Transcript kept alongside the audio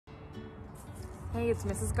Hey, it's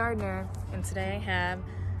Mrs. Gardner, and today I have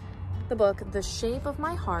the book The Shape of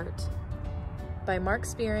My Heart by Mark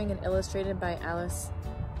Sperring and illustrated by Alys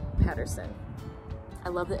Paterson. I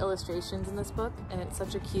love the illustrations in this book, and it's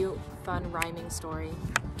such a cute, fun, rhyming story.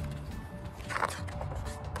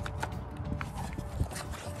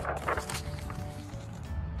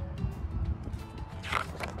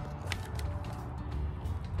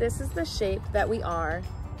 This is the shape that we are,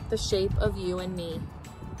 the shape of you and me.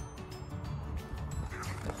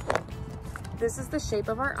 This is the shape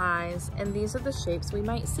of our eyes, and these are the shapes we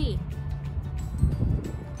might see.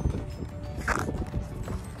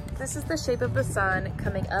 This is the shape of the sun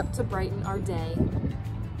coming up to brighten our day.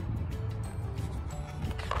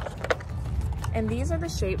 And these are the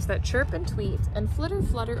shapes that chirp and tweet and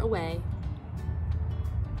flutter away.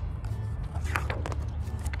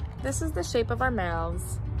 This is the shape of our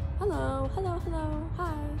mouths. Hello, hello, hello,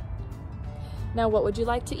 hi. Now what would you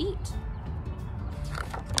like to eat?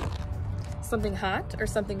 Something hot or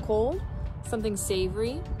something cold? Something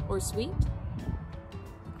savory or sweet?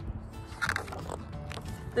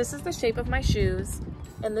 This is the shape of my shoes,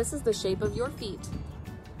 and this is the shape of your feet.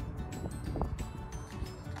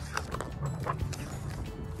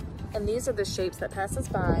 And these are the shapes that pass us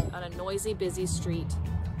by on a noisy, busy street.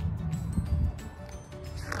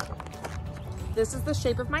 This is the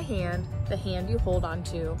shape of my hand, the hand you hold on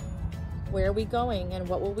to. Where are we going and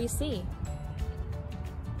what will we see?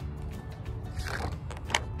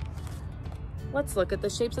 Let's look at the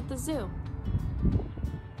shapes at the zoo.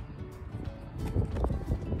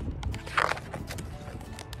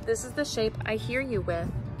 This is the shape I hear you with.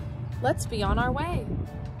 Let's be on our way.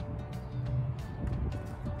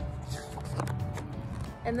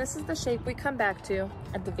 And this is the shape we come back to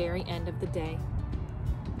at the very end of the day.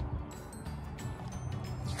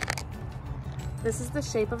 This is the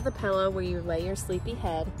shape of the pillow where you lay your sleepy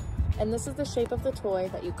head, and this is the shape of the toy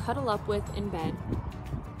that you cuddle up with in bed.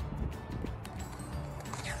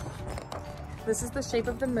 This is the shape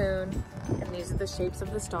of the moon, and these are the shapes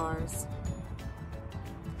of the stars.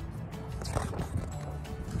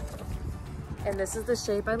 And this is the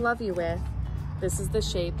shape I love you with. This is the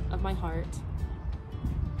shape of my heart.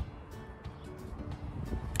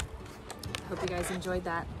 Hope you guys enjoyed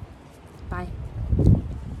that. Bye.